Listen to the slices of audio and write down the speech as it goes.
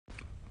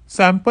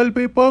Sample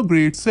paper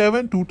grade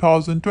 7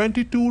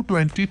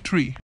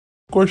 2022-23.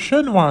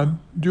 Question 1.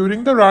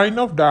 During the reign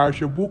of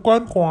Dash, a book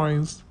on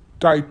coins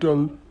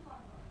titled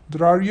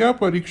Drarya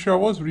Pariksha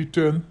was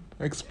written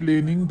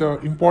explaining the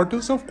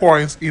importance of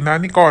coins in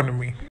an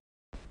economy.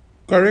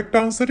 Correct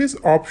answer is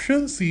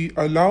option C,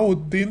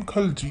 Alauddin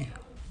Khalji.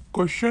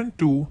 Question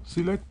 2.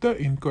 Select the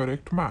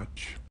incorrect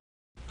match.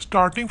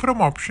 Starting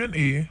from option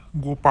A,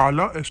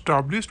 Gopala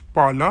established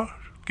Pala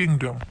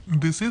kingdom.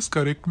 This is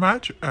correct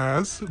match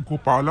as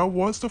Gopala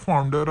was the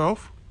founder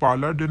of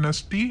Pala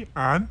dynasty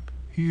and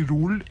he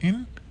ruled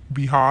in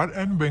Bihar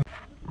and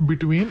Bengal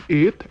between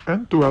 8th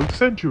and 12th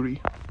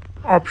century.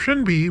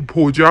 Option B,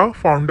 Bhoja,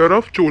 founder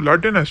of Chola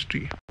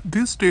dynasty.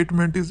 This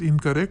statement is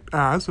incorrect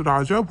as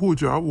Raja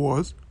Bhoja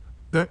was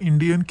the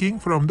Indian king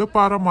from the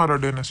Paramara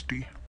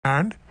dynasty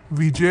and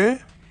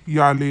Vijay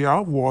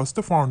Yalaya was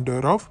the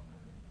founder of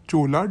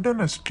Chola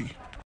dynasty.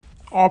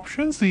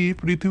 Option C,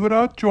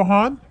 Prithviraj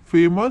Chauhan,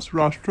 famous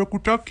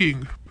Rashtrakuta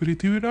king.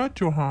 Prithviraj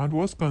Chauhan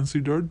was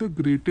considered the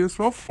greatest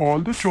of all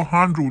the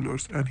Chauhan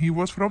rulers and he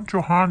was from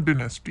Chauhan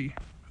dynasty.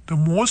 The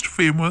most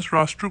famous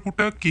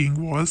Rashtrakuta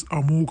king was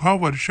Amogha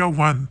Varsha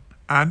I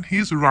and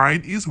his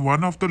reign is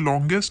one of the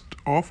longest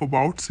of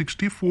about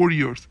 64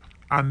 years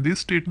and this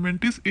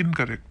statement is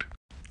incorrect.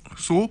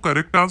 So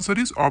correct answer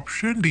is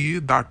option D,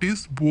 that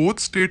is both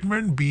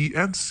statement B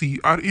and C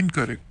are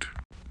incorrect.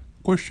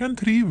 Question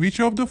 3. Which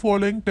of the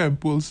following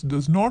temples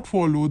does not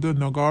follow the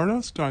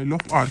Nagara style of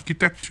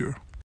architecture?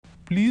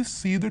 Please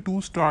see the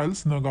two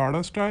styles,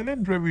 Nagara style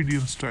and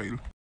Dravidian style.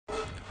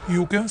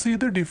 You can see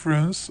the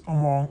difference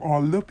among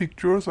all the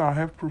pictures I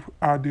have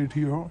added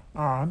here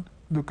and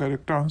the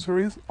correct answer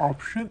is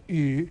option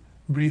A,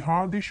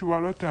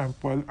 Brihadishwara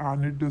temple,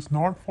 and it does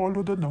not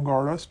follow the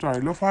Nagara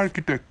style of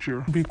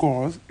architecture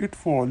because it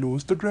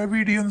follows the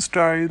Dravidian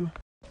style.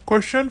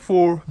 Question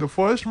 4. The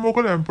first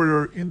Mughal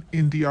emperor in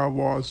India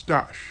was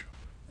Dash.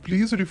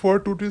 Please refer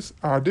to this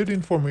added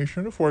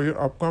information for your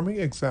upcoming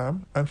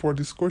exam and for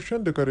this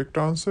question the correct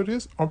answer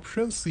is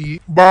option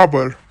C,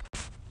 Babur.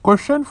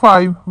 Question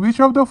 5. Which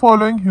of the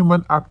following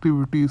human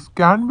activities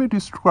can be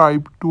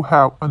described to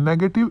have a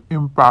negative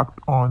impact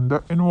on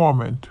the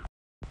environment?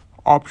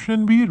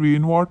 Option B,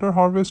 rainwater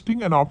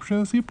harvesting, and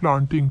option C,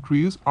 planting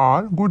trees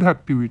are good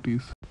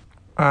activities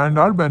and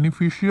are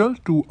beneficial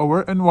to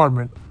our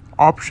environment.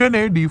 Option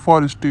A,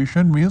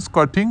 deforestation means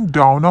cutting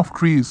down of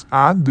trees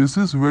and this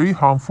is very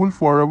harmful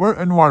for our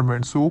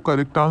environment. So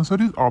correct answer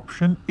is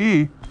option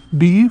A,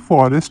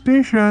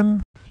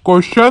 deforestation.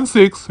 Question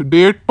 6.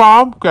 Date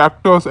palm,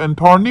 cactus and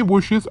thorny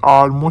bushes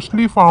are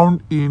mostly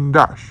found in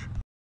Dash.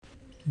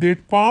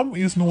 Date palm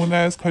is known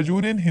as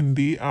khajur in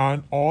Hindi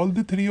and all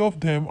the three of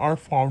them are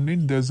found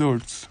in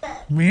deserts,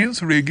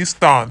 means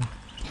Registan.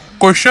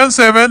 Question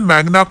 7.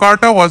 Magna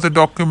Carta was a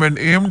document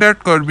aimed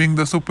at curbing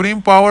the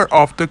supreme power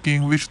of the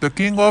king which the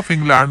King of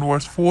England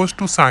was forced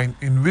to sign.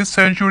 In which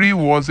century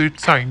was it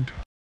signed?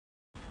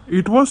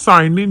 It was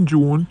signed in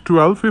June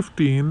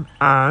 1215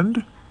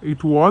 and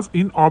it was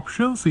in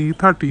option C,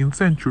 13th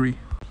century.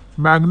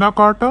 Magna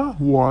Carta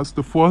was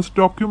the first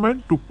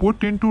document to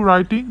put into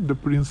writing the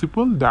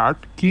principle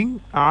that king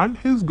and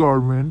his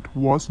government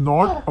was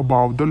not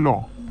above the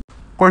law.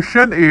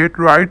 Question 8.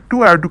 Right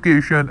to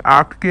Education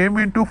Act came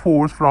into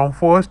force from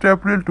 1st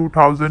April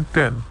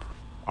 2010.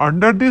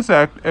 Under this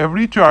act,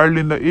 every child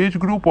in the age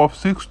group of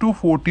 6 to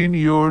 14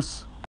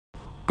 years.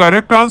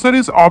 Correct answer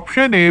is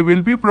option A,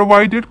 will be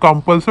provided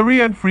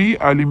compulsory and free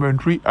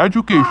elementary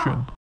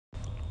education.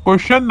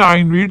 Question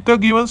 9. Read the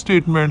given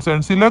statements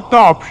and select the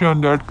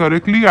option that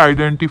correctly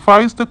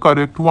identifies the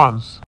correct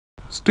ones.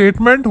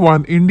 Statement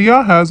 1.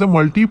 India has a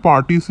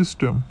multi-party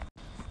system.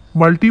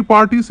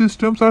 Multi-party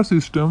systems are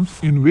systems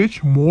in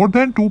which more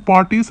than two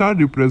parties are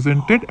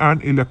represented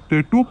and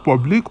elected to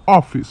public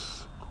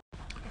office.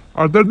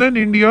 Other than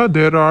India,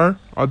 there are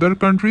other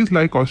countries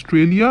like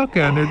Australia,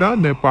 Canada,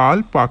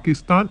 Nepal,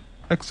 Pakistan,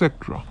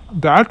 etc.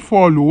 that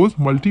follows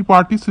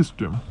multi-party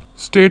system.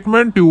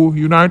 Statement 2.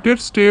 United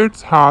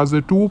States has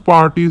a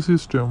two-party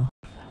system.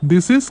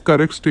 This is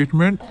correct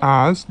statement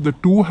as the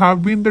two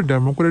have been the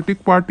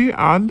Democratic Party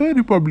and the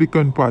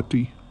Republican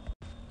Party.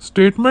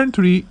 Statement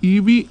 3.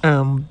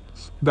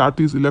 EVMs,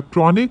 that is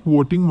electronic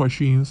voting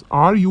machines,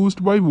 are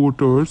used by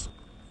voters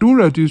to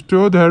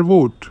register their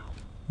vote.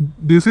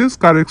 This is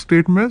correct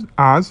statement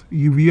as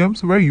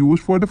EVMs were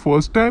used for the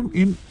first time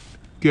in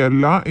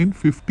Kerala in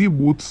 50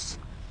 booths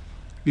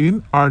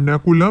in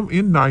Ernakulam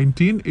in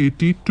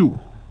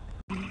 1982.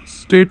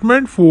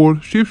 Statement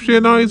 4. Shiv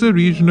Sena is a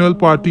regional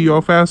party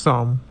of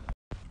Assam.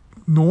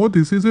 No,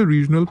 this is a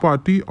regional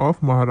party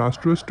of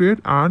Maharashtra state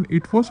and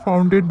it was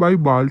founded by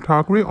Bal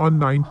Thackeray on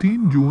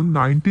 19 June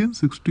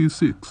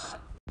 1966.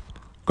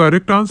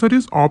 Correct answer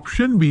is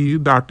option B,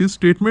 that is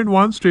statement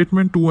 1,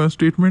 statement 2 and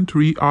statement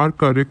 3 are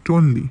correct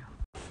only.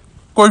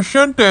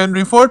 Question 10.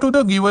 Refer to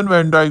the given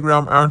Venn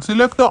diagram and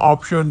select the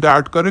option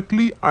that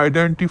correctly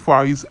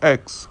identifies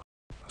X.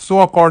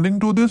 So according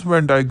to this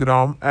Venn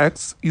diagram,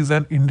 X is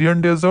an Indian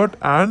desert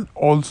and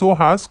also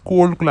has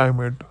cold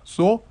climate.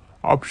 So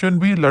option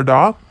B,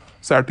 Ladakh,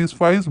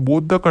 satisfies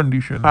both the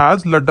conditions,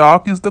 as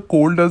Ladakh is the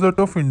cold desert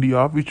of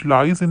India which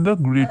lies in the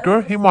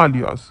greater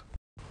Himalayas.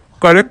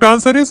 Correct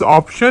answer is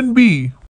option B.